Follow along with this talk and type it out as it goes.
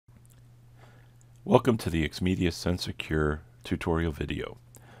Welcome to the XMedius SendSecure tutorial video.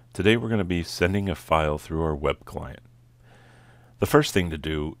 Today we're going to be sending a file through our web client. The first thing to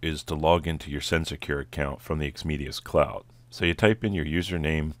do is to log into your SendSecure account from the XMedius cloud. So you type in your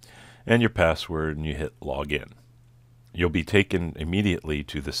username and your password and you hit login. You'll be taken immediately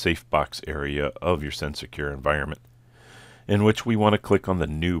to the safe box area of your SendSecure environment, in which we want to click on the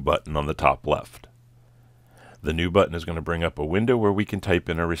New button on the top left. The New button is going to bring up a window where we can type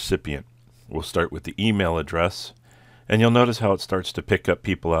in a recipient. We'll start with the email address, and you'll notice how it starts to pick up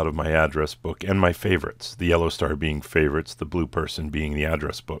people out of my address book and my favorites, the yellow star being favorites, the blue person being the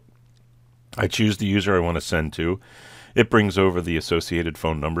address book. I choose the user I want to send to. It brings over the associated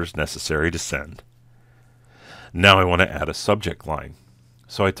phone numbers necessary to send. Now I want to add a subject line.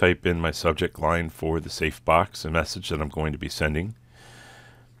 So I type in my subject line for the safe box, a message that I'm going to be sending.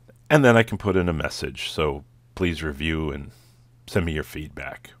 And then I can put in a message, so please review and send me your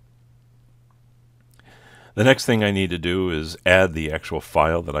feedback. The next thing I need to do is add the actual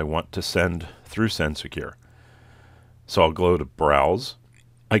file that I want to send through SendSecure. So I'll go to Browse.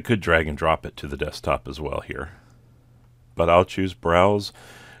 I could drag and drop it to the desktop as well here, but I'll choose Browse,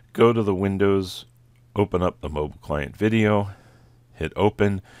 go to the Windows, open up the mobile client video, hit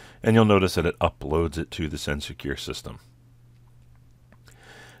Open, and you'll notice that it uploads it to the SendSecure system.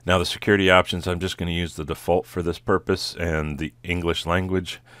 Now the security options, I'm just going to use the default for this purpose and the English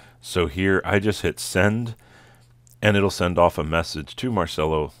language. So here I just hit send, and it'll send off a message to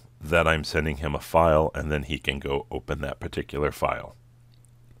Marcelo that I'm sending him a file, and then he can go open that particular file.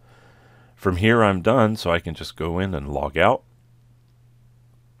 From here I'm done, so I can just go in and log out.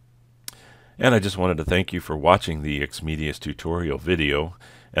 And I just wanted to thank you for watching the XMedius tutorial video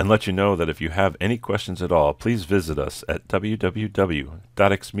and let you know that if you have any questions at all, please visit us at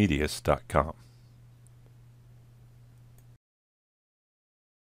www.xmedius.com.